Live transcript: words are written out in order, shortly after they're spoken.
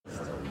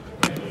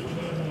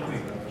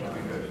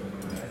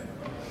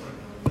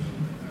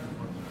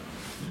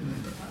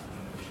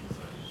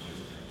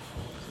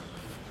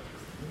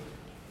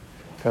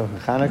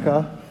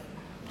Hanukkah.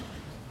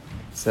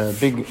 It's a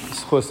big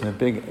schus and a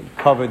big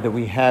covered that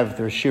we have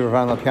the Rosh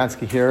Ran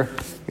Lapiansky here.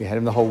 We had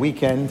him the whole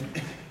weekend,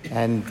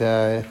 and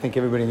I think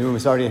everybody in the room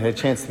has already had a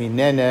chance to be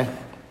nene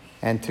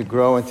and to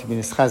grow and to be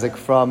nischazik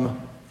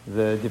from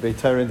the Divrei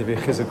Torah and Divrei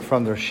Chizuk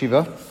from the Rosh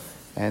Yeshiva.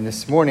 And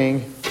this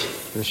morning,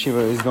 the Rosh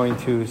Yeshiva is going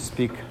to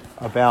speak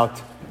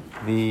about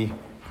the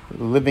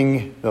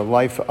living the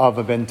life of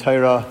a ben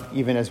Torah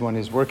even as one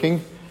is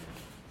working,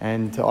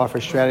 and to offer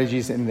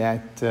strategies in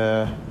that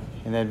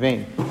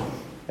vein.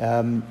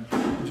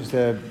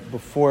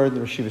 Before the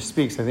Rosh Yeshiva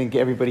speaks, I think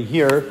everybody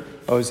here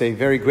owes a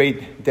very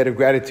great debt of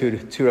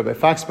gratitude to Rabbi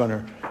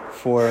Foxbrunner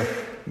for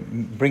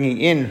bringing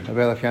in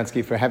Rabbi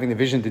Lapiansky, for having the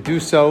vision to do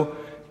so,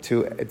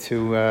 to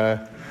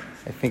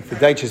I think the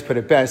Deitches put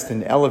it best,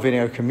 in elevating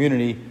our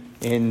community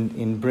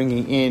in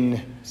bringing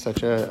in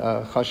such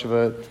a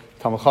chashava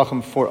Talmud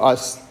Chacham for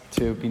us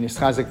to be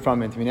nischazik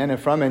from and to be nana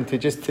from, and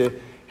to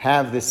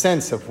have the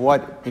sense of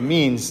what it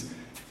means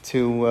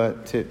to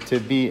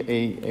be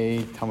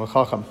a Talmud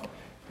Chacham.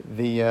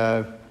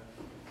 The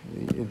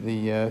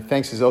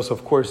thanks is also,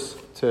 of course,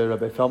 to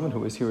Rabbi Feldman,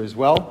 who is here as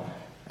well,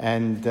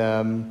 and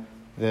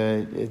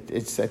I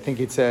think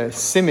it's a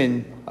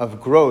siman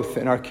of growth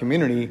in our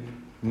community.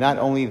 Not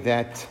only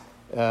that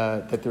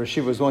the Rosh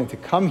Yeshiva was willing to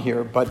come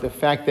here, but the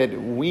fact that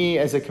we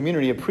as a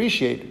community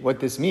appreciate what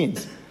this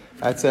means.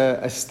 That's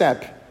a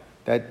step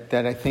that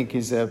I think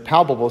is a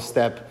palpable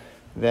step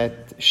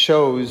that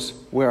shows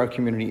where our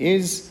community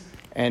is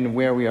and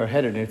where we are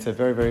headed. And it's a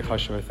very, very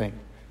chashuv thing.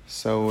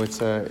 So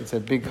it's a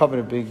big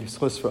covenant, a big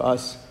schus for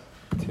us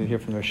to hear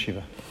from the Rosh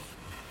Yeshiva.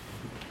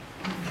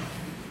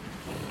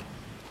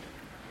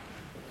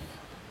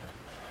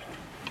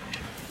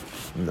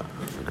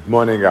 Good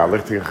morning,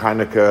 Lichtige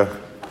Chanukah.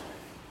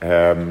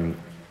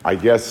 I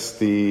guess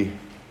the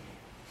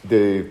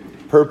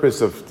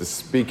purpose of the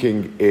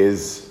speaking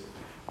is,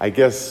 I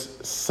guess,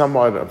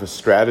 somewhat of a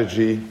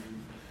strategy,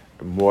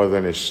 more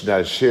than a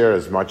share,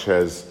 as much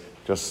as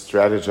just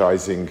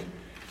strategizing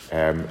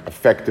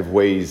effective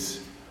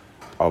ways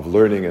of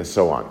learning and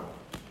so on.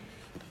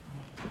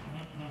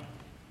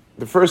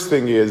 The first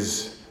thing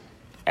is,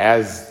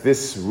 as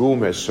this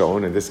room has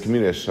shown and this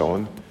community has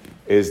shown,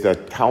 is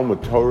that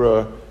Talmud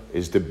Torah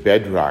is the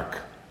bedrock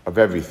of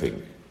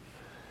everything.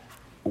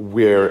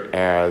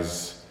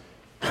 Whereas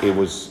it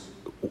was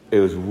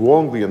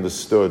wrongly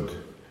understood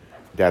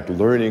that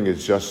learning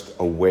is just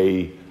a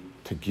way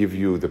to give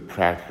you the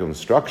practical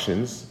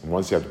instructions. And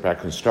once you have the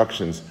practical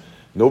instructions,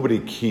 nobody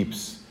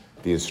keeps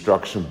the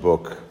instruction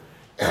book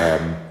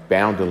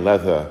bound in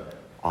leather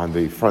on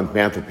the front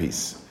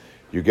mantelpiece.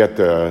 You get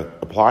the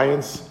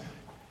appliance.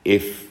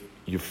 If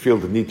you feel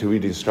the need to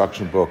read the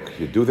instruction book,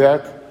 you do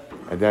that,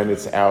 and then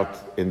it's out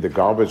in the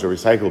garbage or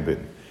recycle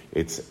bin.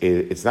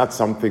 It's not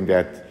something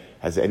that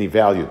has any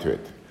value to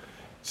it.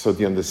 So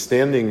the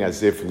understanding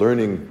as if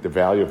learning, the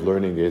value of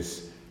learning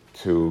is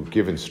to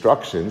give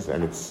instructions,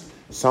 and it's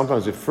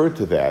sometimes referred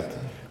to that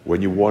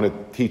when you want to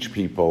teach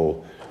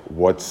people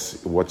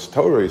what's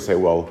Torah. You say,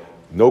 well,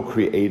 no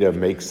creator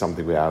makes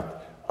something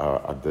without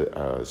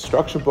the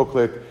instruction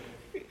booklet.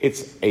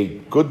 It's a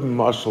good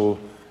muscle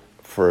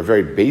for a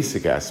very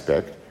basic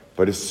aspect,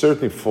 but it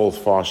certainly falls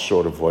far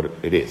short of what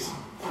it is.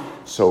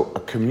 So a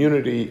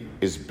community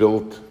is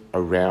built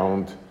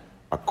around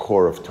a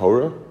core of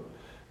Torah.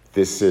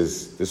 This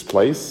is this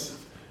place.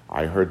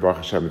 I heard Baruch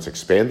Hashem, it's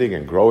expanding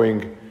and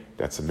growing.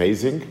 That's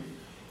amazing.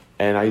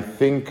 And I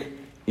think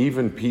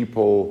even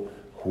people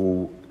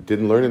who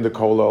didn't learn in the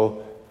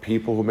Kollel,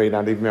 people who may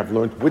not even have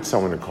learned with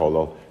someone in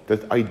Kollel,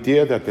 the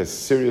idea that there's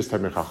serious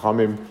Talmid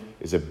Chachamim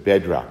is a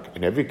bedrock.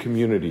 In every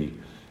community,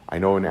 I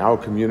know in our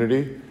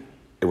community,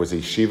 it was a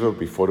yeshiva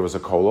before there was a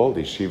Kollel.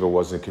 The yeshiva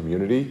wasn't a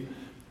community.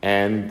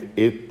 And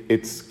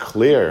it's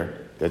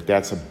clear that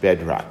that's a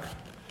bedrock.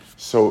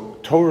 So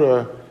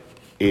Torah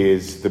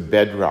is the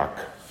bedrock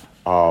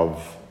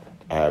of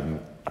a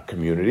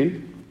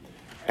community,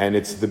 and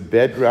it's the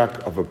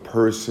bedrock of a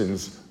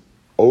person's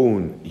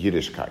own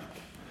Yiddishkeit.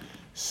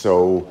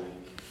 So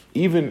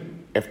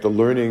even if the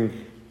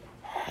learning,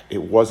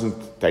 it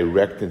wasn't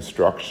direct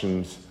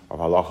instructions of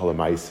halacha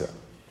l'maisa,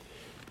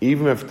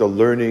 even if the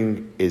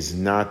learning is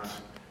not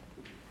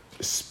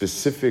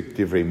specific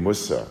divrei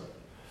musa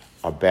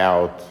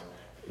about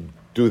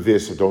do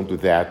this or don't do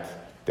that,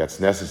 that's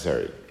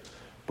necessary.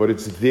 But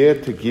it's there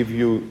to give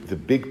you the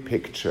big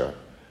picture.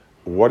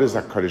 What is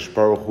HaKadosh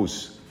Baruch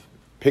Hu's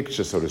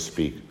picture, so to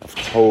speak, of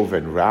Tov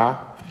and Ra,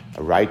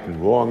 right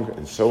and wrong,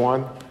 and so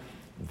on?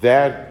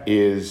 That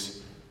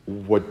is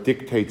what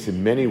dictates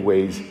in many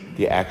ways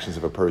the actions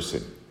of a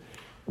person.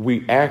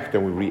 We act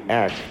and we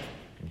react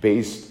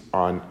based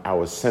on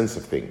our sense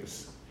of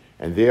things.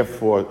 And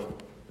therefore,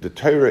 the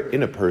Torah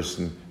in a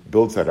person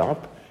builds that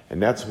up,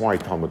 and that's why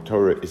Talmud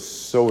Torah is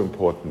so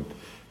important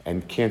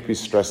and can't be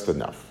stressed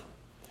enough.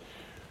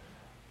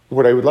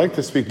 What I would like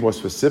to speak more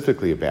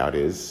specifically about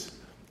is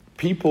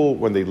people,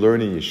 when they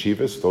learn in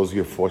yeshivas, those of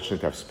you fortunate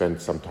to have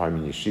spent some time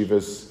in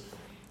yeshivas,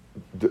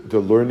 the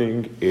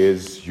learning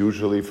is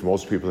usually, for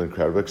most people, an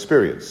incredible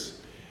experience.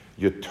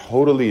 You're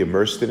totally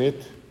immersed in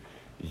it.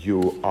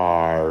 you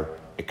are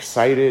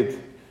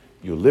excited,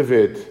 you live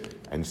it,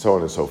 and so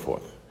on and so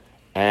forth.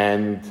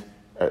 And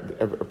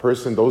a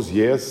person those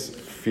years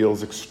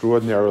feels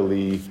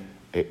extraordinarily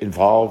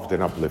involved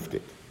and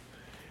uplifted.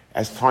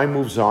 As time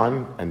moves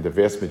on, and the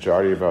vast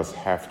majority of us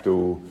have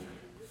to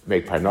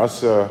make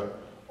parnasa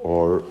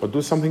or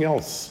do something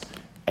else,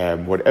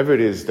 whatever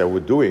it is that we're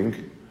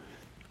doing,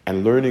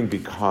 and learning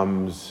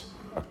becomes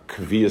a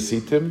kviyas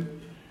itim,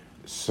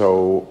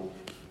 so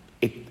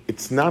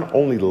it's not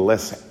only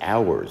less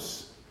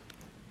hours,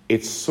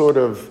 it sort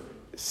of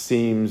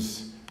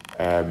seems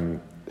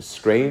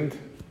strained.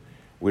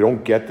 We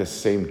don't get the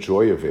same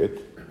joy of it.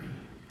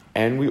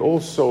 And we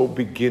also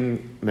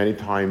begin many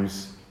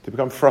times to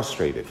become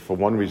frustrated for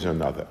one reason or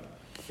another.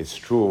 It's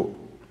true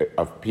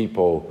of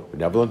people who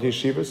never learned in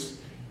yeshivas.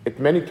 It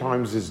many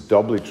times is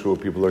doubly true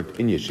of people who learned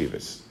in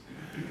yeshivas.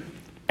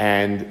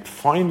 And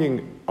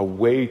finding a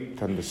way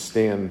to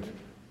understand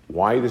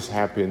why this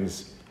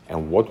happens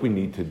and what we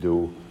need to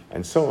do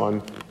and so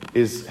on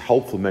is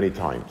helpful many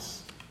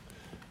times.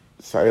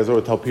 So I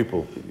always tell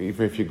people,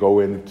 even if you go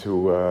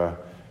into,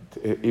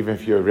 even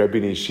if you're a Rebbe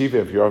in yeshiva,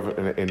 if you're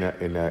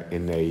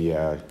in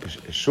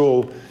a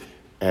shul,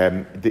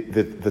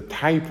 the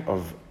type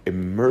of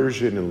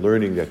immersion and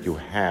learning that you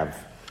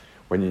have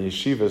when you're in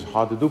yeshiva is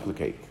hard to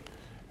duplicate.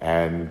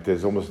 And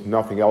there's almost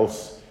nothing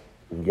else.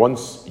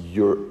 Once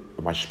you're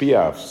a mashpia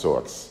of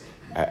sorts,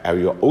 or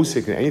you're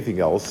osik and anything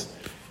else,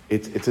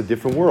 it's a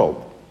different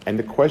world. And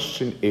the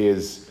question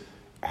is,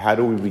 how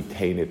do we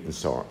retain it and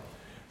so on?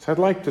 So I'd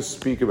like to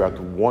speak about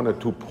one or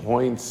 2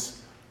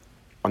 points,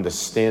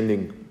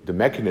 understanding the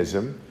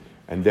mechanism,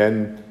 and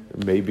then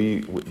maybe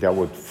that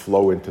would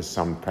flow into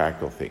some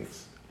practical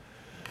things.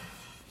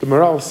 The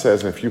Maral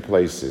says in a few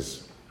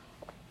places,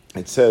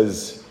 it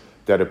says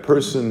that a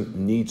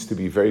person needs to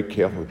be very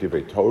careful with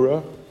divrei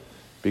Torah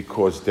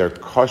because they're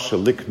kosher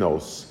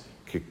liknos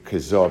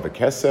kizor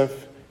v'kesef,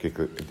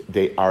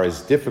 they are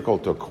as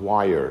difficult to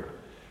acquire,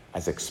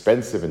 as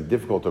expensive and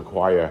difficult to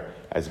acquire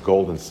as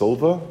gold and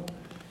silver,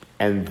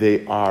 and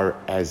they are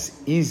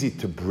as easy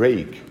to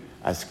break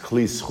as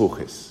kli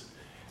zchuchis,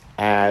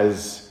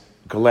 as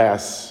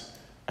glass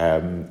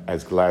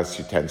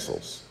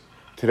utensils.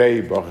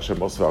 Today, Baruch Hashem,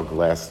 most of our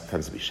glass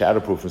tends to be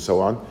shatterproof and so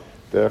on.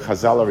 The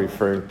Chazal are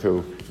referring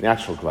to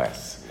natural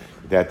glass.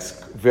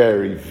 That's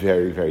very,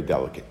 very, very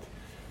delicate.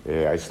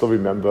 I still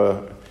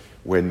remember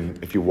when,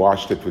 if you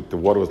washed it with the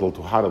water was a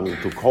little too hot, a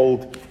little too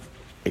cold,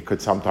 it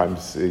could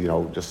sometimes,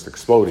 just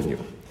explode in you.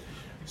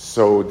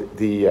 So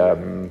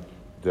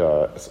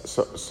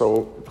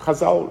so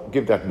Chazal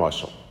give that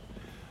mashal.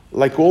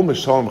 Like all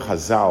Mishalim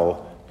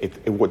Chazal,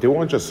 they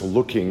weren't just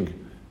looking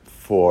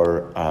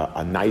for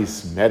a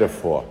nice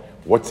metaphor.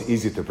 What's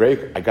easy to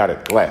break? I got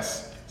it,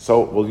 glass.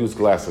 So we'll use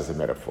glass as a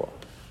metaphor.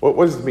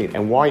 What does it mean?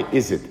 And why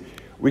is it?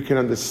 We can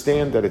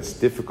understand that it's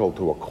difficult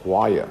to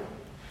acquire,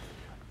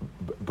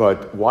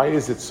 but why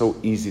is it so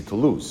easy to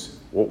lose?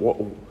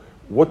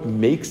 What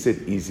makes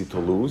it easy to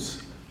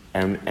lose?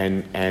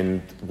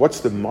 And what's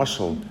the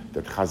mashal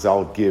that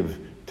Chazal give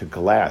to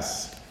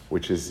glass,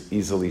 which is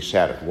easily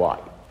shattered? Why?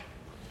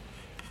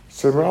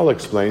 So Maral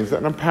explains that,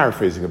 and I'm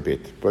paraphrasing a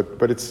bit,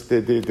 but it's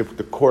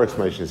the core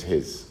explanation is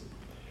his.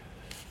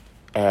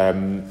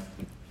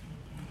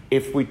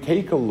 If we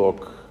take a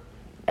look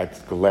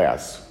at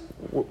glass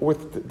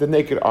with the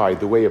naked eye,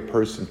 the way a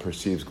person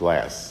perceives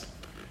glass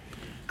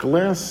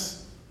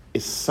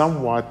is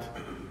somewhat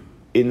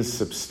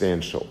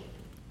insubstantial.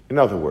 In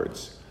other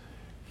words,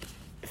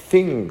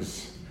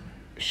 things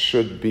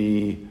should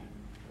be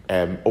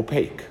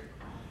opaque.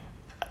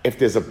 If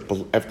there's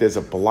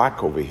a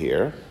block over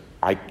here,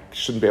 I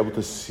shouldn't be able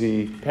to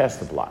see past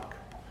the block.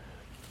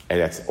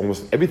 And that's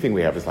almost everything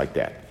we have is like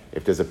that.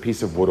 If there's a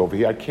piece of wood over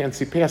here, I can't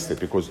see past it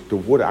because the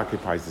wood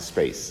occupies the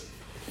space.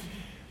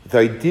 The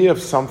idea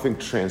of something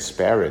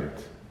transparent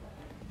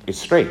is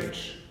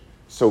strange.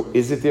 So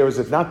is it there or is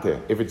it not there?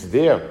 If it's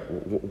there,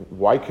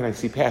 why can I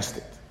see past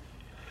it?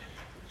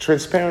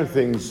 Transparent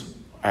things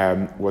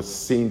was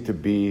seen to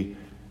be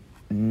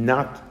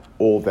not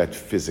all that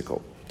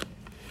physical.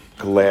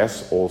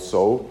 Glass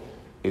also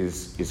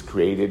is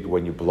created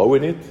when you blow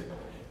in it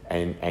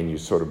and you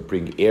sort of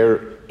bring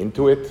air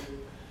into it.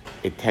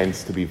 It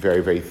tends to be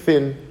very, very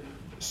thin.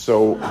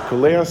 So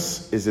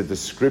glass is a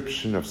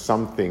description of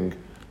something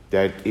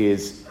that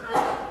is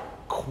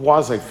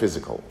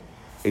quasi-physical.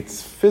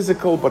 It's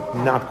physical, but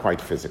not quite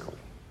physical.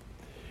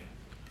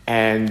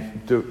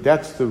 And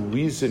that's the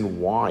reason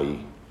why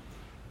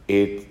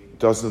it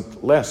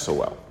doesn't last so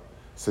well.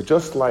 So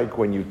just like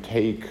when you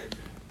take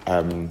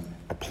a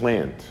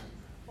plant,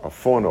 a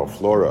fauna or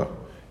flora,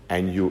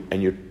 and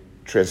you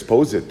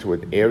transpose it to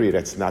an area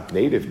that's not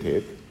native to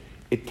it,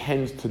 it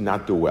tends to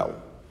not do well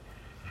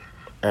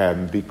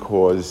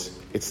because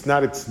it's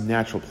not its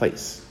natural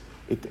place.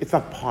 It's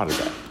not part of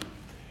that.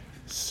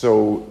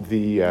 So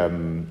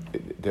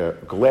the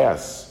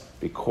glass,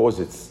 because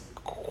it's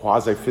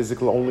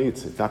quasi-physical only,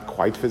 it's not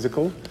quite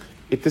physical,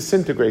 it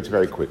disintegrates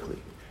very quickly.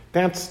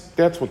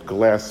 That's what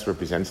glass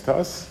represents to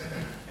us,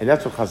 and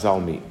that's what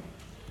Chazal mean.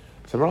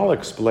 So Maral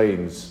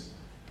explains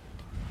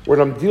When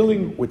I'm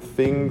dealing with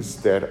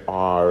things that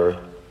are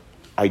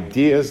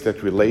ideas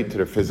that relate to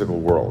the physical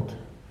world,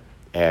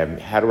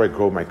 how do I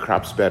grow my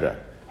crops better?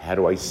 How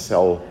do I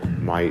sell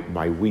my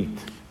wheat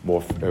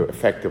more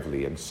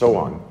effectively, and so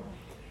on?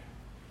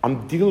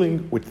 I'm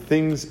dealing with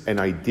things and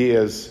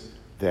ideas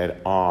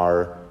that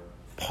are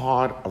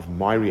part of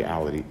my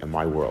reality and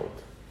my world.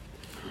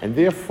 And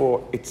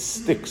therefore, it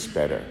sticks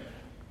better.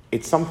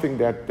 It's something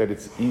that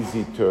it's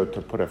easy to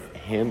put a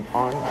hand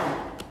on,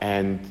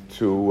 and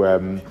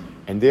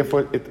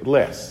therefore it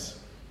lasts.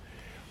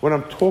 When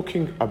I'm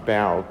talking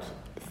about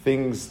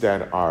things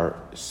that are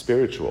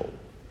spiritual,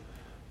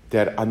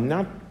 that are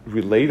not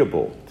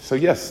relatable, so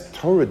yes,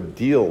 Torah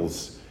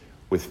deals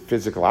with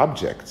physical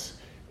objects,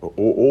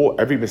 or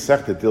every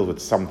Masechta deals with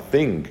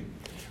something,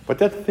 but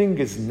that thing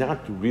is not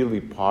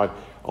really part.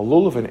 A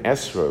lulav and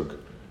esrog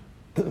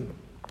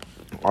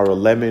are a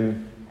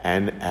lemon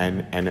and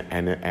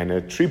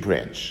a tree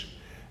branch.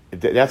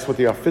 That's what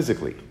they are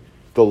physically.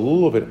 The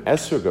lulav and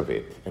esrog of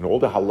it, and all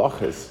the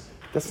halachas,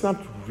 that's not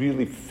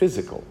really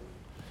physical.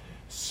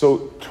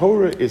 So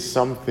Torah is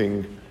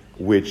something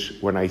which,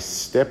 when I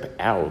step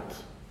out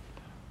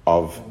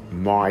of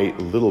my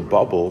little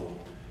bubble,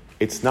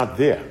 it's not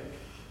there.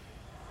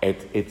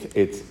 It's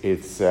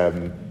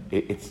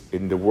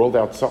in the world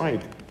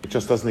outside. It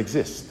just doesn't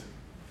exist.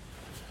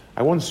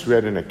 I once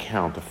read an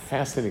account, a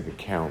fascinating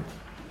account.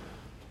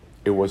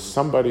 It was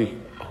somebody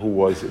who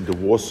was in the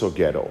Warsaw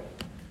Ghetto,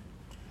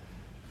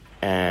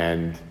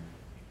 and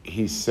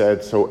he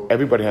said, so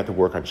everybody had to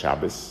work on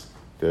Shabbos.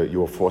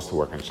 You were forced to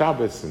work on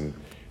Shabbos, and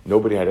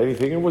nobody had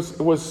anything. It was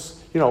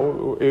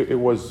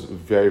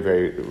very,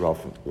 very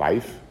rough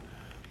life.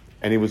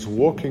 And he was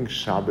walking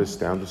Shabbos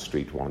down the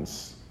street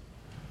once,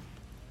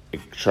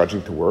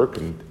 trudging to work,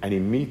 and he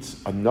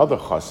meets another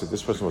chassid.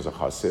 This person was a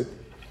chassid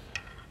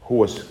who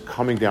was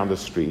coming down the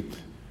street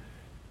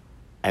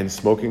and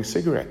smoking a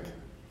cigarette.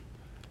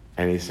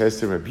 And he says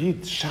to him,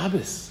 Rabbi,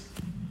 Shabbos.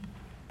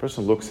 The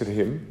person looks at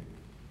him,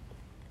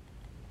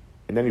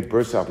 and then he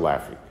bursts out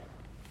laughing.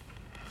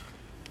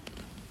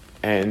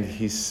 And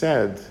he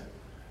said,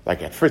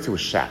 like at first he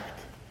was shocked.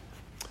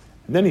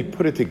 And then he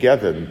put it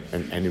together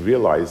and he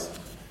realized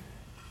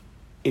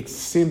it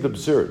seemed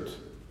absurd.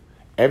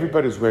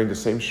 Everybody was wearing the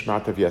same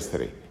shmat of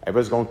yesterday.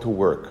 Everybody's going to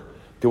work.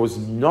 There was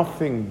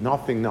nothing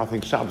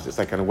Shabbos. It's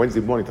like on a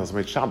Wednesday morning, tells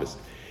somebody Shabbos.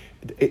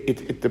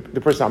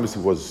 The person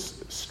obviously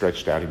was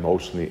stretched out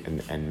emotionally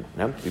and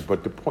mentally,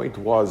 but the point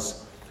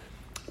was,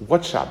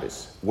 what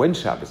Shabbos? When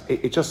Shabbos?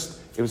 It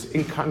was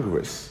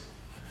incongruous.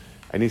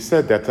 And he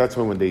said that's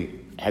when they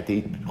had to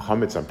eat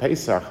chametz on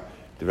Pesach,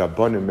 the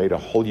Rabbanim made a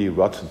whole year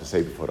ratzon to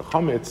say before the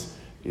chametz,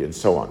 and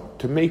so on.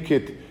 To make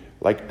it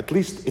like, at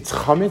least it's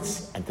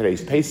chametz, and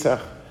today's Pesach,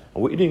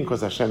 and we're eating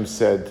because Hashem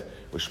said,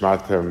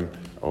 V'shmartem,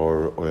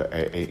 or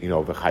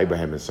v'chai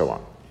b'hem, and so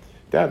on.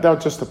 That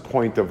was just a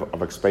point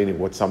of explaining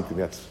what's something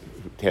that's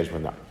tangible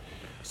enough.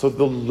 So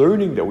the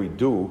learning that we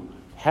do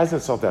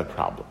hasn't solved that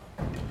problem.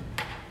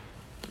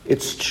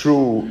 It's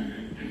true,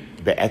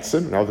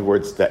 be'etzim, in other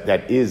words,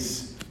 that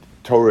is,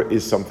 Torah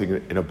is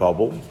something in a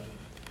bubble.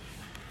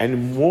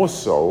 And more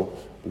so,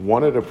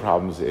 one of the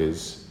problems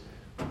is,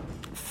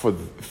 for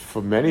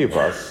many of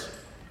us,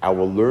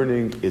 our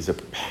learning is a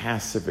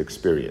passive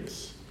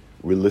experience.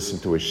 We listen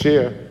to a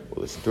shir,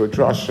 we listen to a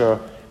drasha,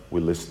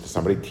 we listen to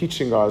somebody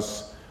teaching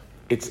us.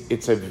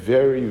 It's a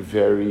very,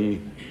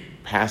 very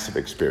passive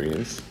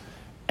experience,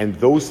 and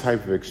those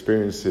type of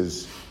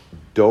experiences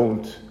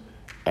don't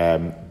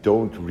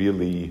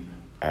really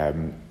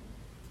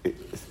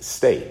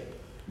stay.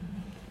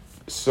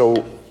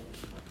 So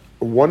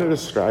one of the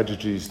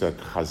strategies that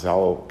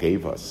Chazal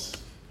gave us,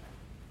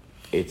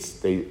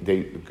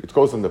 it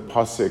goes on the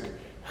pasuk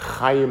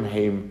Chaim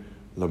Heim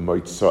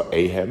L'Moitza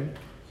Ehem.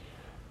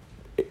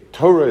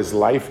 Torah is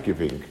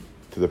life-giving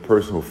to the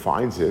person who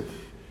finds it.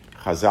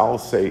 Chazal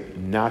say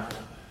not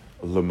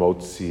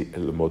L'Motzi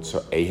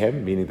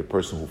Ehem, meaning the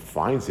person who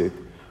finds it,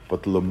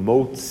 but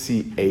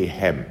L'Motzi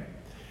Ehem,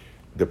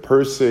 the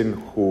person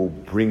who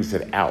brings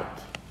it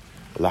out.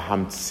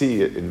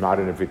 Lahamtzi in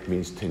modern of it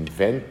means to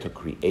invent, to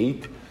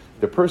create.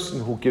 The person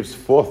who gives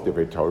forth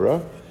the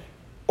Torah.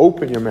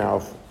 Open your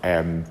mouth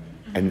and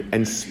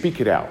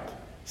speak it out.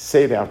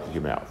 Say it out with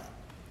your mouth.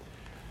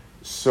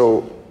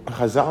 So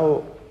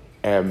Chazal,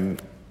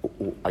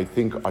 I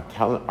think,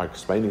 are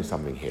explaining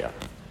something here,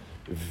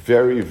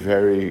 very,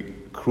 very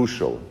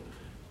crucial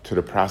to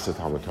the process of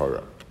Talmud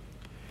Torah.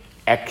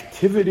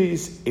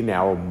 Activities in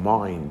our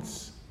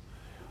minds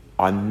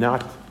are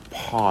not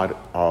part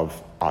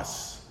of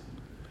us.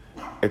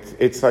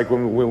 It's like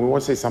when we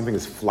want to say something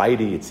is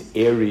flighty, it's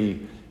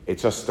airy,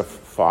 it's just a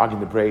fog in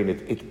the brain.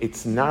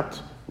 It's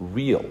not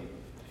real.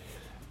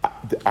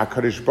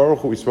 HaKadosh Baruch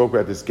Hu, we spoke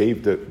about this,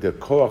 gave the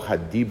koach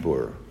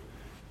hadibur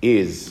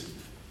is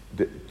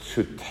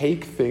to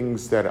take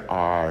things that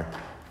are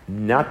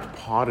not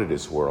part of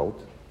this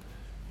world,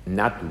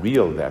 not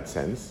real in that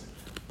sense,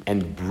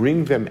 and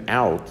bring them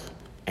out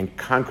and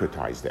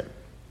concretize them.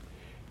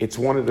 It's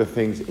one of the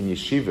things in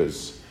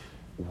yeshivas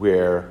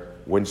where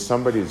when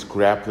somebody is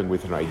grappling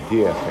with an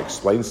idea to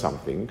explain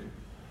something,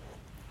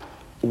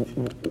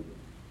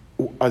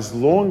 as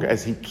long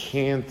as he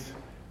can't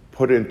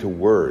put it into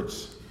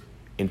words,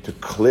 into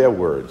clear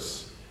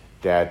words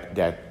that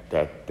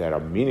are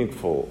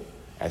meaningful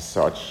as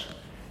such,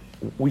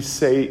 we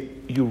say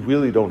you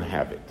really don't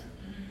have it.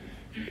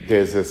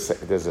 There's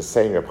a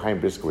saying of Chaim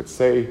Brisker would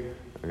say,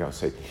 I'm going to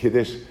say it in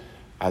Yiddish,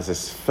 as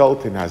es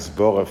felt in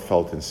Hasbora,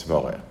 felt in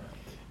Svora.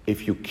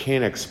 If you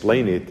can't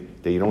explain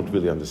it, then you don't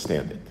really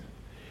understand it.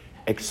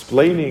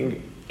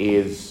 Explaining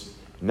is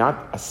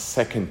not a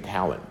second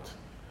talent.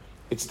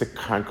 It's the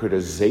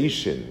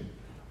concretization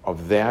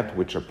of that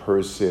which a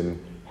person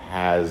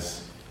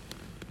has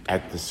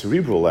at the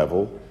cerebral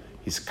level.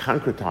 He's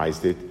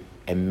concretized it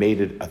and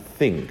made it a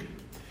thing.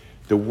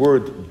 The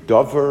word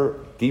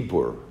davar,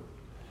 dibur,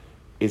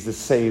 is the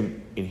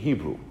same in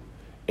Hebrew.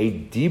 A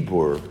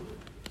dibur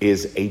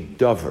is a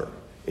davar.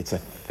 It's a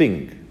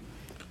thing.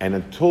 And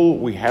until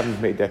we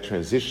haven't made that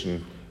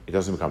transition, it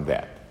doesn't become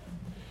that.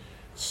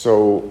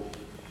 So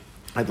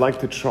I'd like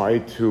to try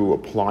to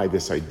apply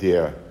this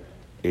idea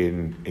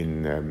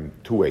in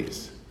two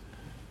ways.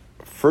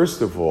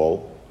 First of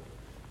all,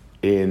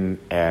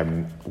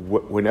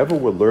 whenever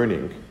we're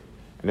learning,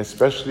 and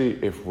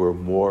especially if we're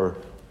more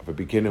of a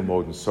beginner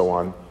mode and so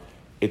on,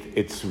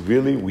 it's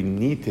really, we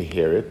need to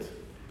hear it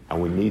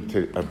and we need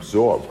to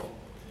absorb.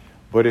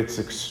 But it's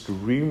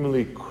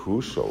extremely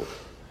crucial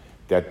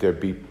that there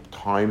be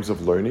times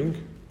of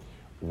learning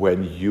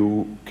when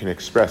you can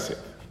express it.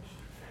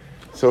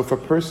 So if a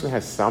person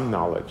has some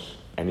knowledge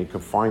and he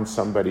can find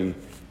somebody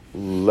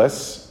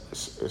less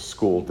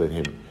schooled than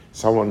him,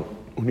 someone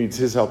who needs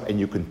his help, and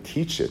you can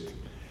teach it,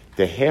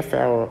 the half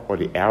hour or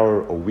the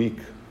hour a week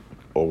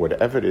or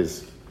whatever it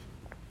is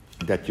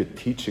that you're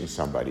teaching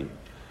somebody,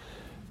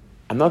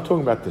 I'm not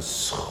talking about the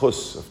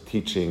schus of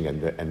teaching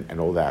and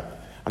all that.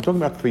 I'm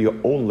talking about for your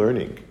own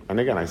learning. And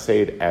again, I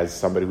say it as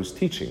somebody who's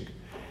teaching.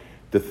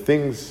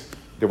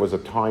 There was a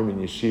time in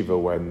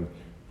yeshiva when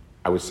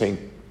I was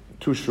saying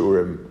 2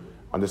 shurim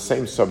on the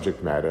same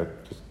subject matter,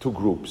 just 2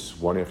 groups,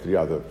 one after the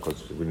other,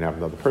 because we didn't have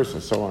another person,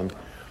 and so on.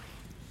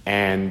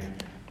 And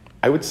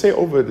I would say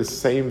over the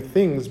same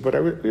things, but I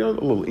would, a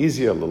little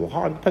easier, a little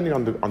hard, depending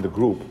on the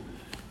group.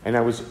 And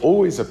I was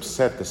always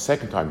upset the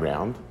second time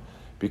round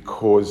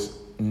because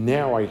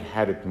now I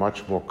had it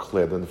much more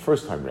clear than the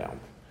first time round.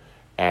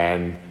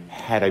 And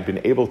had I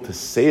been able to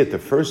say it the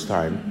first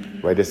time,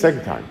 right, the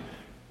second time,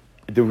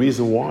 the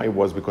reason why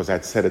was because I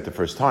had said it the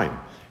first time.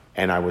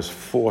 And I was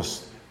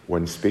forced,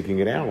 when speaking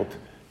it out,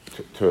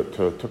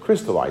 to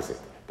crystallize it.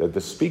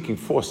 The speaking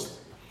forced.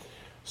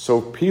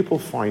 So people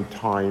find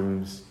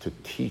times to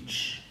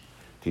teach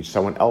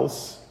someone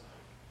else,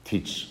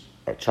 teach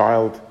a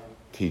child,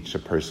 teach a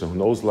person who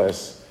knows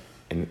less,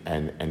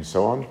 and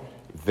so on.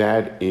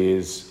 That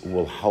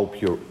will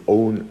help your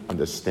own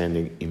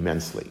understanding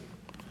immensely.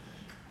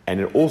 And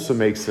it also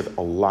makes it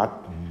a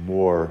lot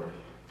more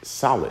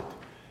solid.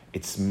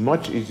 It's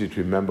much easier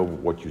to remember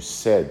what you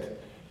said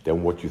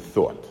than what you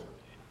thought.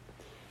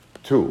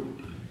 2,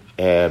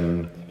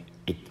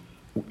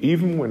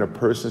 even when a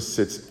person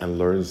sits and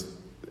learns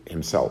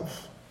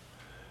himself,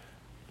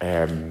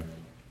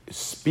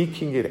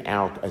 speaking it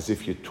out as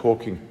if you're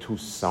talking to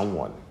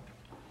someone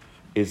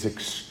is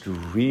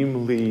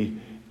extremely,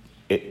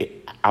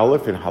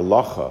 aleph in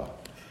halacha,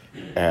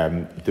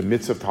 the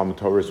mitzvah of Talmud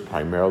Torah is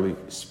primarily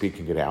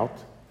speaking it out.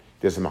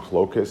 There's a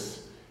machlokas,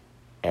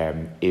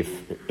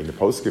 if in the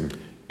poskim,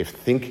 if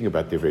thinking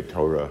about divrei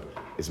Torah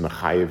is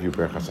mechayev you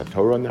berachas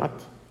Torah or not.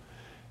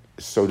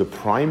 So the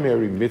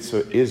primary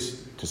mitzvah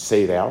is to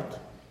say it out,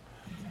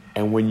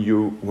 and when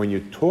you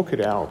talk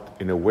it out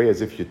in a way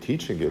as if you're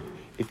teaching it,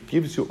 it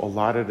gives you a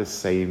lot of that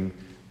same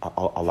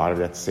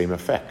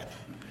effect.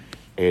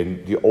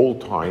 In the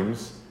old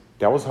times,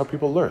 that was how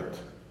people learned.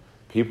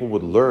 People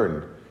would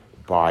learn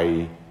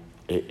by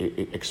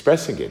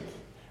expressing it.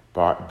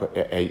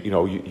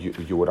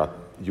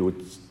 You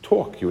would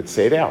talk, you would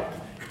say it out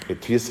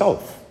to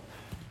yourself,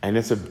 and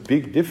it's a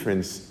big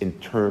difference in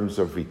terms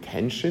of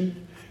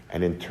retention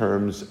and in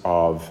terms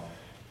of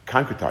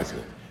concretizing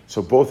it.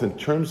 So both in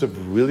terms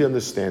of really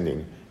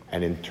understanding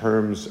and in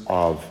terms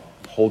of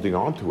holding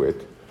on to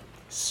it,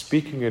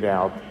 speaking it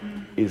out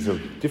is a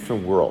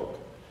different world.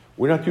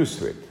 We're not used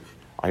to it.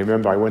 I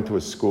remember I went to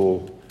a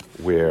school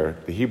where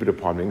the Hebrew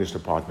department, English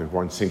department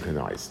weren't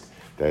synchronized.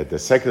 The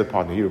secular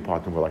department, the Hebrew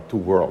department were like 2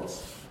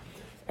 worlds.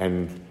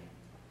 And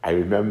I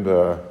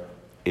remember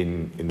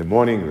in the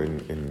morning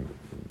in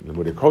the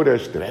Limudei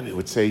Kodesh, the Rebbe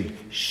would say,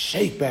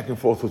 shake back and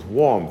forth with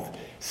warmth,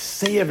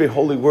 say every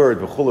holy word,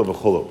 v'chulu,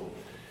 v'chulu.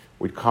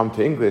 We'd come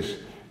to English,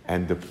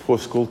 and the poor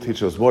school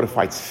teacher was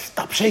mortified.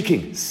 Stop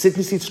shaking, sit in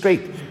your seat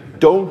straight.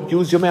 Don't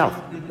use your mouth.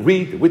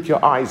 Read with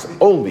your eyes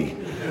only.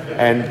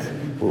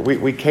 And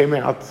we came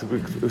out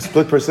with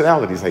split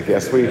personalities, I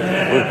guess.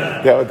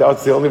 That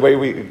was the only way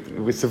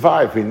we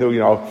survived. We knew,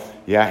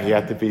 he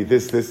had to be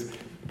this.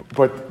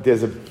 But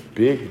there's a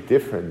big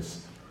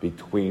difference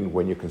between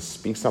when you can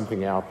speak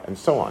something out and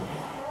so on.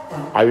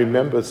 I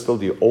remember still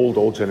the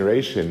old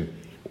generation,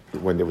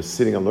 when they were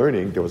sitting and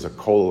learning, there was a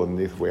kol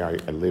underneath where I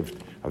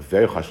lived, a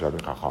very chashav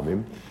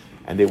chachamim,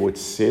 and they would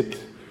sit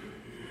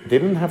They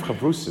didn't have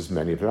chavrusas,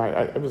 many of them.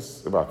 I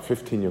was about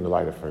 15 young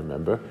light, if I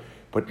remember.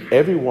 But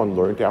everyone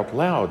learned out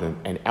loud,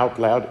 and out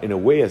loud in a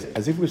way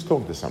as if he was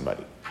talking to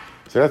somebody.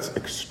 So that's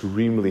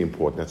extremely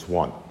important. That's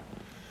one.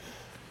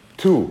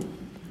 Two,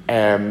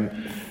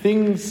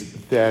 things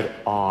that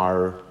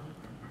are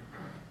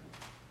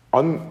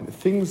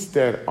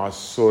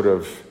sort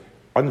of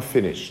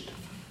unfinished,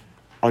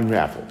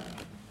 unravel.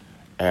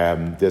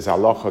 There's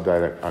halacha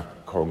that a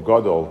Kohen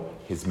Gadol,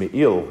 his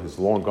me'il, his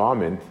long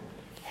garment,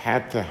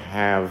 had to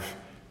have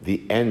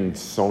the end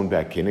sewn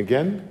back in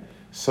again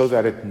so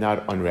that it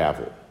not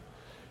unravel.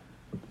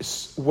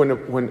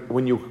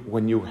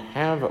 When you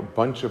have a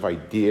bunch of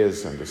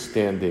ideas,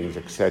 understandings,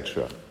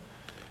 etc.,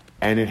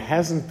 and it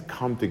hasn't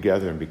come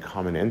together and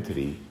become an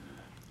entity,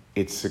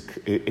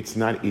 it's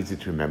not easy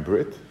to remember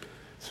it.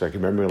 So I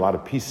can remember a lot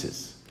of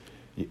pieces.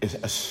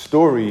 A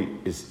story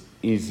is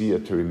easier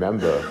to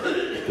remember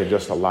than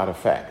just a lot of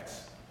facts.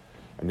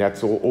 And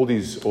that's all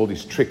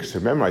these tricks to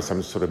memorize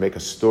something, sort of make a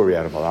story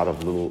out of a lot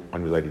of little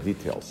unrelated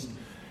details.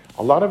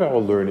 A lot of our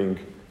learning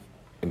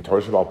in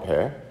Torah Shabbal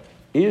Peh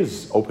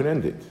is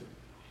open-ended.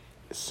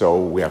 So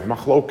we have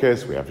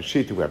machlokes, we have a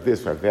shita, we have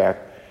this, we have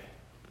that.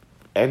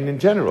 And in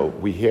general,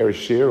 we hear a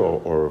shir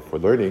or for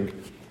learning,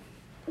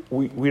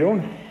 we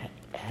don't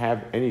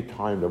have any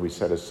time that we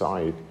set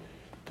aside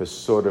to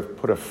sort of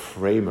put a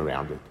frame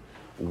around it.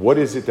 What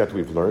is it that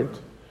we've learned?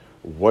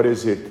 What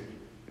is it?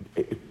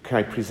 Can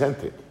I present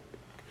it?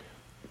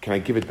 Can I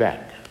give it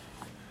back?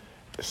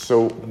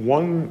 So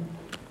one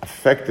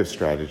effective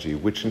strategy,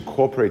 which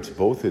incorporates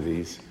both of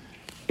these,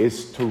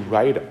 is to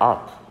write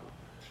up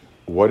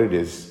what it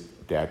is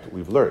that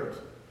we've learned.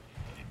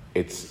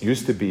 It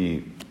used to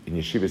be in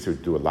yeshivas to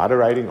do a lot of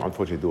writing.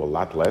 Unfortunately, do a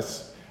lot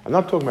less. I'm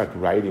not talking about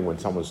writing when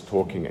someone's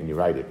talking and you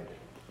write it.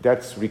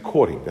 That's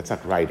recording. That's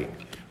not writing.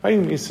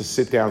 Writing means to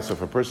sit down. So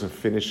if a person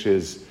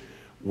finishes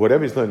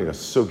whatever he's learning, a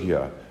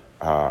sugya,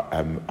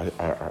 a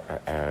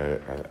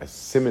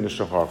siman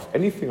shachar,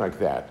 anything like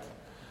that,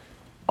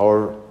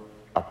 or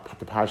a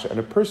pasha, and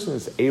a person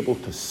is able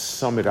to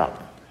sum it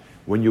up.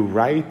 When you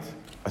write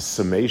a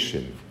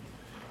summation,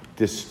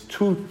 there's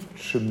two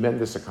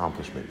tremendous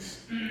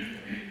accomplishments.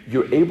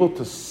 You're able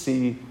to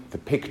see the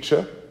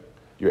picture.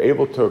 You're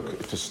able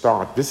to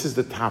start. This is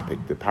the topic.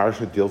 The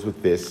parasha deals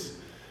with this.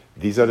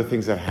 These are the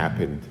things that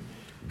happened.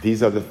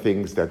 These are the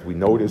things that we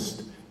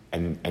noticed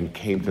and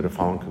came to the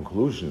following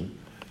conclusion.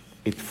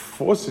 It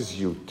forces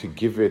you to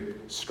give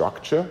it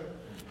structure,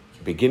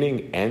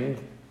 beginning, end,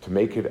 to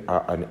make it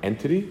an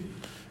entity.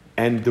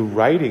 And the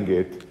writing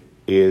it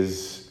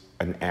is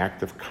an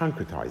act of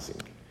concretizing.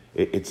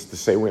 It's the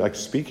same way like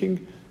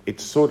speaking. It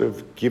sort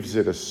of gives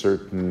it a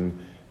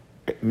certain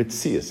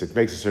mitzias. It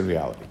makes a certain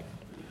reality.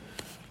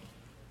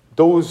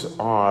 Those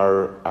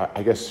are,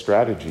 I guess,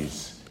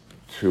 strategies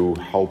to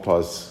help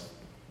us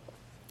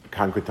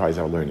concretize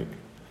our learning.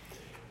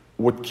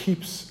 What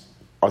keeps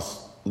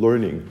us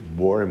learning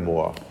more and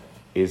more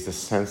is the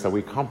sense that we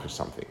accomplish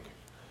something.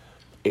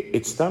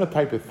 It's not a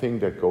type of thing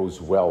that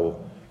goes well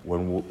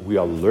when we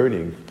are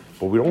learning,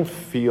 but we don't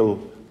feel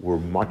we're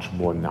much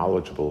more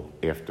knowledgeable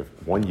after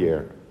 1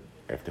 year,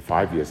 after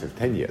 5 years, after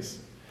 10 years.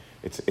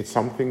 It's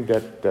something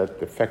that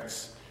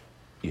affects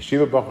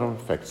yeshiva bachram,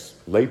 affects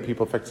lay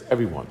people, affects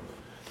everyone.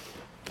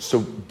 So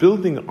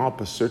building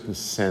up a certain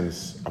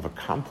sense of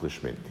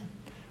accomplishment,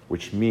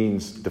 which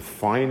means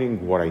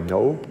defining what I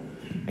know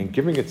and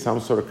giving it some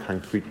sort of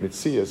concrete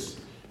mitzias,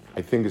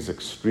 I think is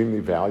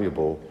extremely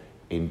valuable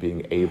in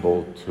being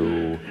able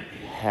to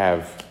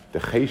have the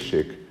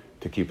cheshik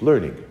to keep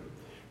learning.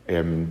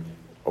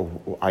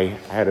 I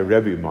had a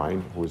Rebbe of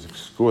mine who was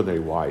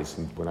extraordinarily wise,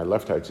 and when I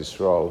left Eretz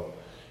Yisrael,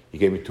 he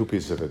gave me 2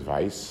 pieces of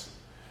advice,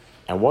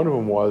 and one of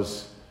them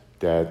was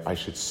that I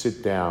should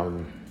sit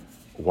down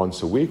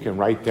once a week and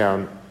write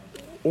down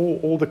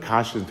all the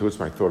kashas into which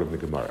I thought of the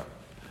Gemara.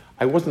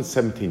 I wasn't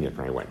 17 yet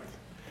when I went.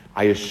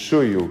 I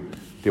assure you,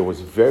 there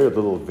was very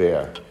little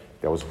there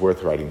that was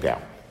worth writing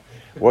down.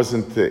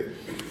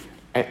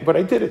 But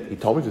I did it. He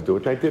told me to do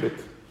it, and I did it.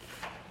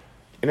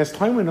 And as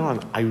time went on,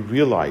 I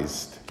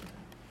realized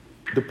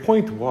the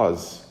point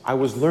was I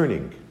was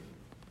learning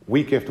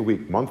week after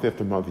week, month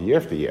after month, year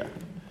after year.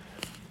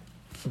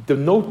 The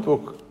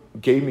notebook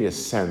gave me a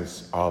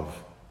sense of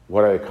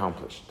what I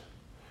accomplished.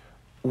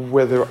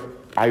 Whether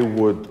I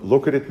would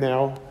look at it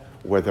now,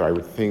 whether I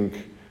would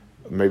think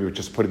maybe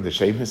just put in the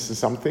Shemus or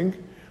something,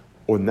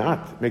 or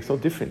not, makes no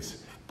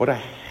difference. But I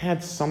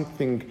had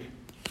something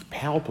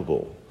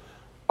palpable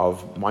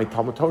of my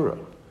Talmud Torah.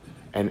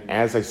 And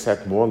as I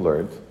sat more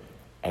learned,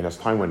 and as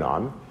time went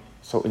on,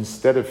 so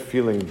instead of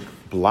feeling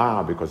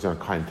blah because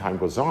time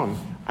goes on,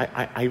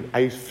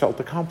 I felt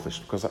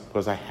accomplished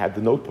because I had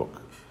the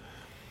notebook.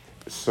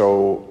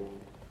 So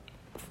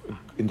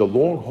in the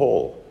long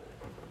haul,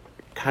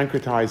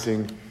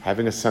 concretizing,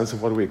 having a sense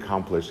of what we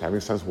accomplished, having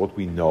a sense of what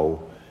we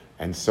know,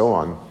 and so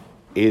on,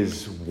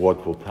 is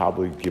what will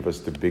probably give us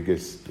the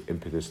biggest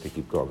impetus to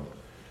keep going.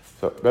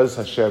 So, Bez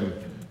Hashem,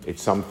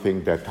 it's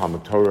something that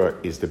Talmud Torah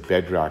is the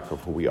bedrock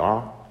of who we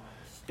are.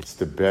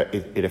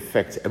 It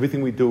affects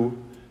everything we do,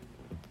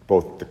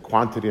 both the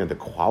quantity and the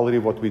quality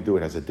of what we do.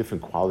 It has a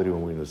different quality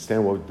when we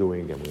understand what we're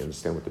doing and we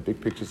understand what the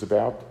big picture is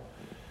about.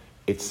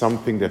 It's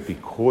something that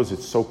because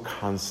it's so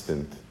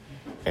constant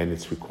and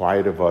it's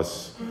required of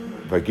us,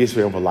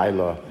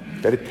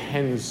 that it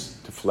tends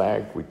to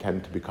flag. We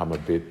tend to become a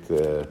bit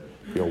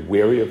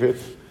wary of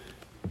it.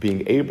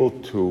 Being able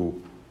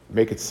to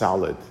make it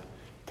solid,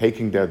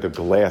 taking the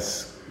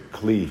glass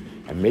kli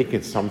and making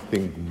it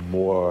something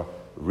more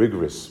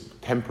rigorous,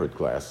 tempered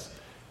glass,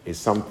 is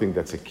something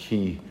that's a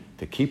key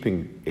to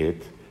keeping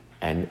it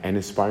and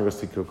inspiring us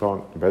to keep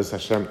going. Be'ez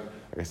Hashem,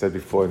 like I said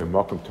before, in a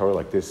Makom Torah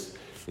like this,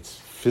 it's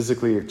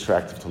physically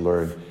attractive to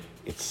learn.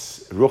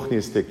 It's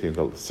ruchniistic,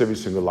 the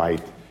service in the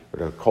light,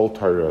 with a cold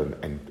Torah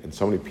and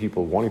so many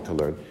people wanting to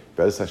learn.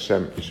 Be'ez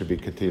Hashem, it should be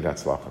continued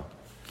atzlacha.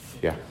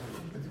 Yeah.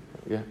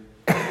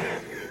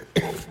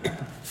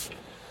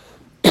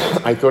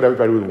 I thought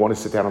everybody would want to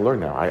sit down and learn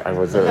now. I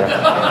was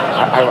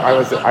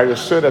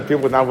sure that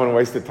people would not want to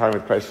waste their time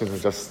with questions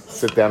and just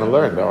sit down and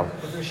learn. No.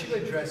 But does she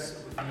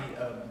address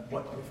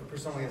what if a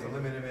person only has a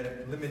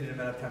limited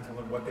amount of time to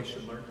learn, what they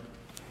should learn?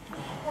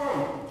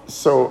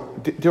 So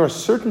there are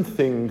certain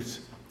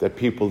things that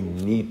people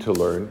need to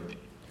learn.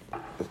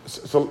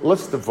 So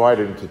let's divide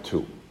it into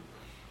two.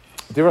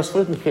 There are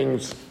certain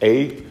things.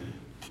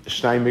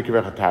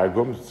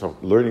 So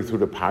learning through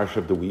the parsha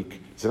of the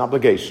week is an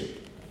obligation.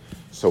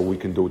 So we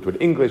can do it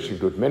with English, you can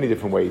do it many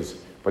different ways,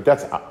 but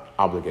that's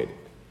obligated.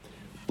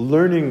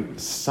 Learning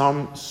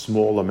some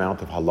small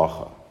amount of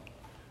halacha,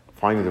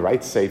 finding the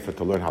right sefer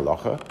to learn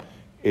halacha,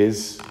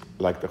 is,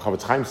 like the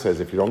Chavetz Chaim says,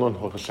 if you don't learn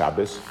Hilchos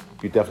Shabbos,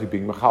 you're definitely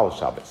being Mechal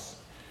Shabbos.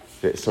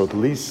 So at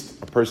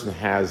least a person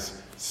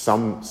has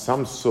some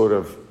sort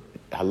of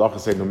halacha,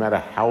 say, no matter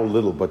how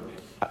little, but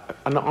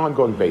on an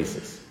ongoing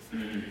basis.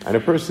 And a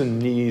person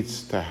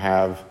needs to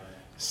have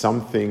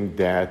something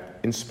that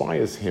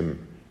inspires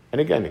him. And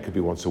again, it could be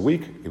once a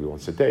week, it could be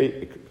once a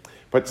day,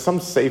 but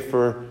some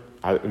sefer,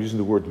 I'm using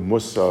the word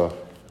musa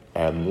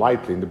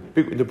lightly,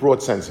 in the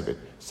broad sense of it,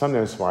 something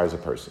that inspires a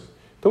person.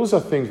 Those are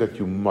things that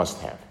you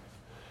must have.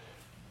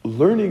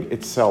 Learning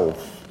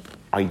itself,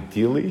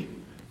 ideally,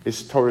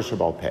 is Torah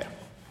Sheba'al Peh,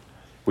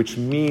 which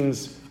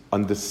means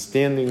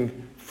understanding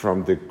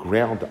from the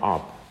ground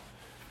up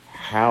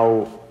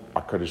how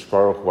what HaKadosh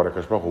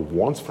Baruch Hu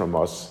wants from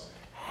us,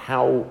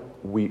 how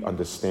we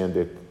understand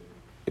it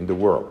in the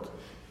world.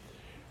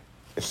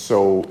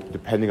 So,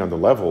 depending on the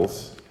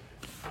levels,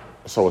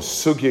 so a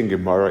sugya in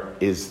Gemara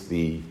is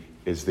the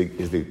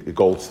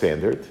gold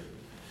standard.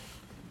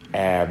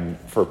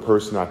 For a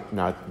person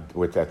not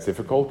with that's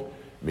difficult,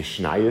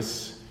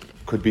 Mishnayos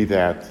could be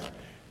that.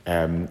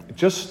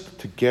 Just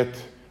to get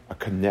a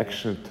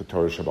connection to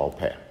Torah Sheba'al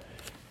Peh,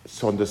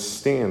 so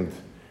understand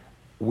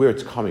where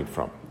it's coming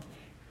from.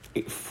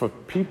 For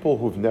people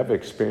who've never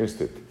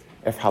experienced it,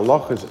 if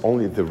halacha is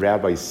only the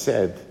rabbi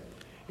said,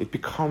 it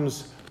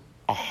becomes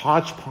a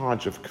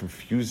hodgepodge of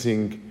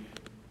confusing,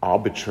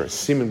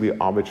 seemingly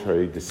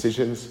arbitrary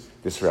decisions.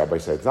 This rabbi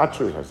said it's not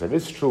true. This rabbi said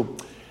it's true.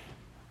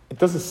 It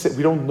doesn't say,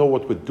 we don't know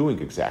what we're doing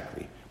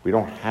exactly. We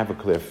don't have a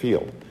clear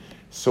field.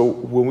 So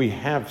when we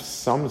have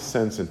some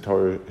sense in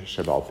Torah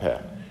Sheba'al Peh,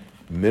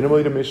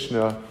 minimally the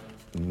Mishnah,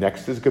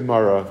 next is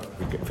Gemara,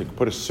 if we can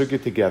put a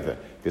sugya together,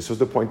 this was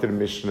the point of the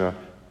Mishnah,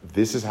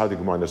 this is how the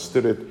Gemara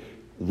understood it.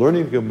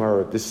 Learning the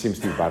Gemara, this seems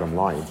to be the bottom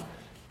line,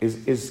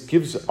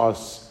 gives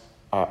us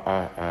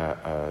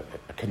a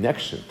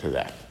connection to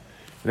that.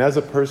 And as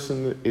a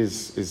person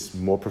is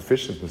more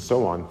proficient and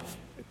so on,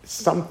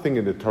 something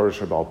in the Torah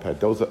Sheba'al Peh,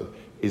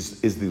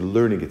 is the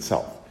learning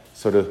itself.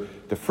 So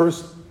the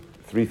first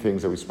three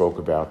things that we spoke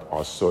about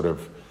are sort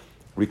of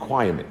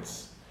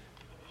requirements.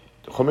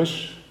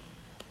 Chumash,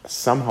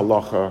 some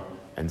halacha,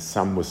 and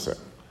some musa.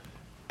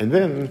 And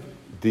then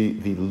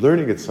the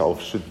learning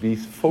itself should be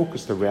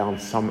focused around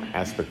some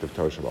aspect of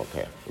Torah Sheba'al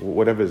Peh,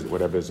 whatever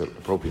is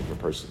appropriate for a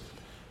person.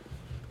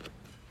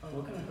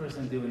 What can a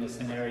person do in a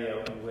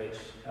scenario in which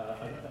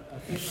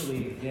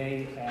officially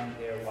they and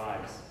their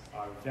wives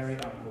are very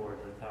on board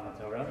with Talmud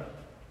Torah,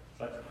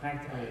 but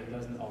practically it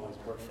doesn't always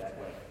work that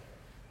way?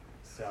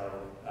 So,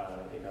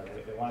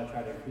 they want to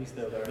try to increase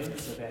their learning,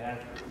 so they have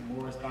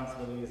more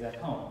responsibilities at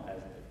home as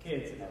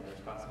kids and have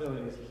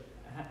responsibilities.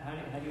 How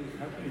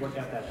can you work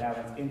out that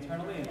balance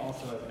internally and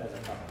also as a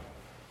couple?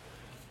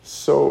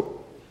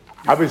 So,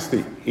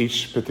 obviously,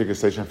 each particular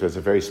station has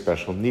a very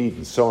special need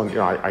and so on.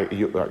 I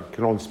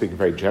can only speak in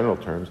very general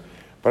terms,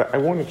 but I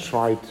want to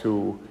try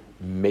to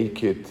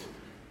make it,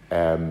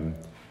 to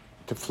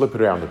flip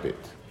it around a bit.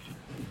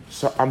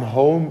 So I'm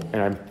home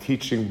and I'm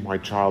teaching my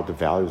child the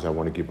values I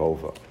want to give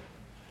over.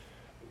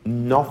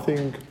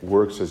 Nothing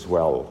works as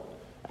well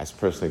as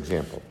personal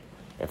example.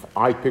 If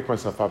I pick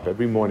myself up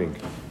every morning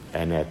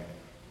and at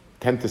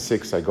 10 to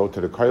 6 I go to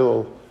the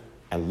kollel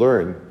and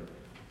learn,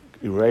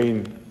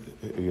 rain,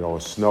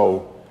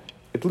 snow,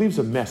 it leaves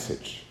a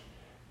message.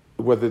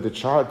 Whether the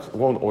child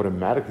won't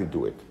automatically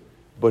do it,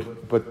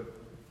 but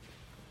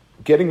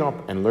getting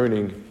up and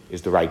learning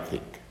is the right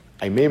thing.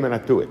 I may or may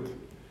not do it.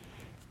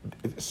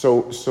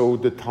 So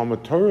the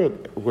Talmud Torah,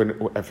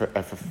 if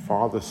a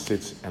father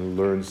sits and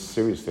learns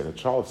seriously, and a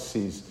child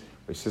sees,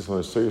 when he sits and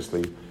learns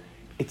seriously,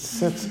 it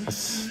sets a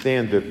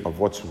standard of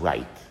what's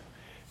right.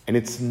 And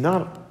it's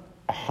not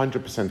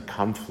 100%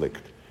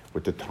 conflict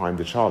with the time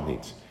the child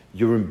needs.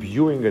 You're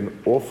imbuing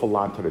an awful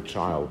lot to the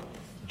child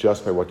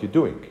just by what you're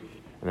doing.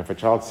 And if a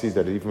child sees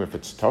that even if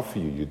it's tough for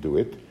you, you do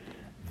it,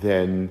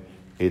 then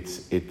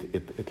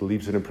it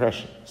leaves an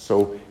impression.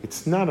 So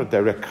it's not a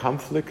direct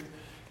conflict.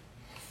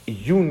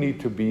 You need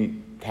to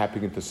be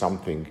tapping into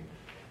something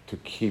to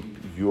keep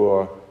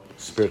your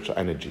spiritual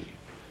energy.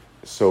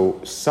 So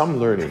some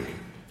learning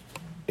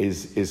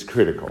is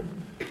critical.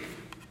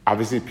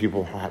 Obviously,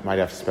 people might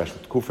have special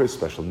tkufas,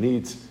 special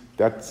needs.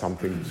 That's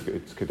something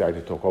it's good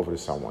to talk over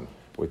with someone.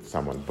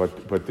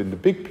 But in the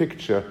big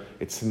picture,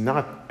 it's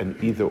not an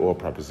either-or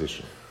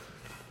proposition.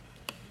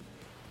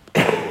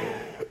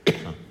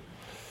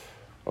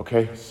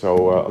 Okay,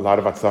 so a lot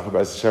of Atzlacha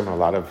B'ez Hashem, a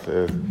lot of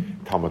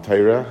Talmud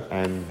Torah,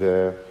 and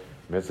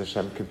B'ez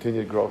Hashem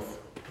continued growth.